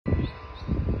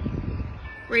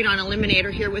Radon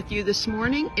Eliminator here with you this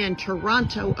morning in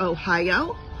Toronto,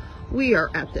 Ohio. We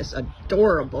are at this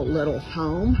adorable little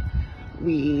home.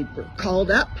 We were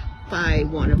called up by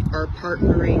one of our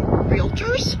partnering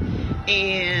realtors,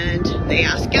 and they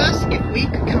asked us if we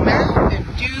could come out and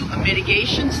do a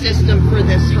mitigation system for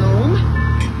this home.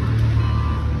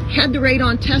 Had the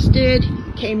radon tested,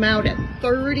 came out at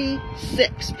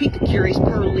 36 picocuries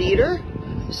per liter.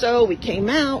 So we came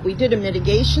out, we did a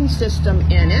mitigation system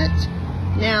in it.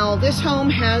 Now this home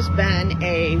has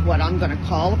been what I'm going to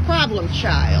call a problem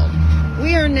child.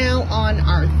 We are now on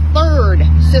our third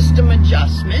system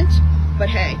adjustment, but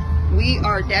hey, we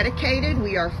are dedicated,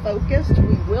 we are focused,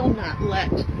 we will not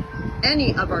let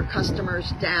any of our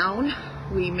customers down.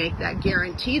 We make that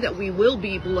guarantee that we will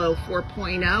be below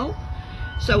 4.0.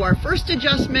 So our first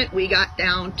adjustment, we got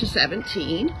down to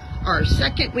 17. Our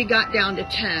second, we got down to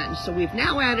 10. So we've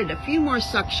now added a few more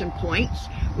suction points.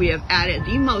 We have added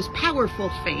the most powerful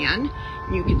fan.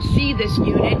 You can see this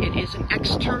unit. It is an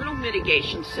external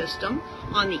mitigation system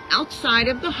on the outside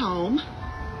of the home.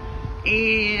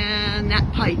 And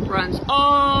that pipe runs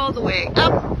all the way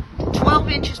up 12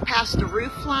 inches past the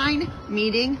roof line,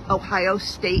 meeting Ohio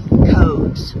state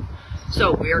codes.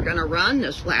 So we are going to run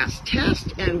this last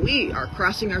test, and we are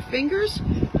crossing our fingers,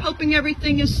 hoping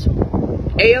everything is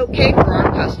A-OK for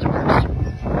our customers.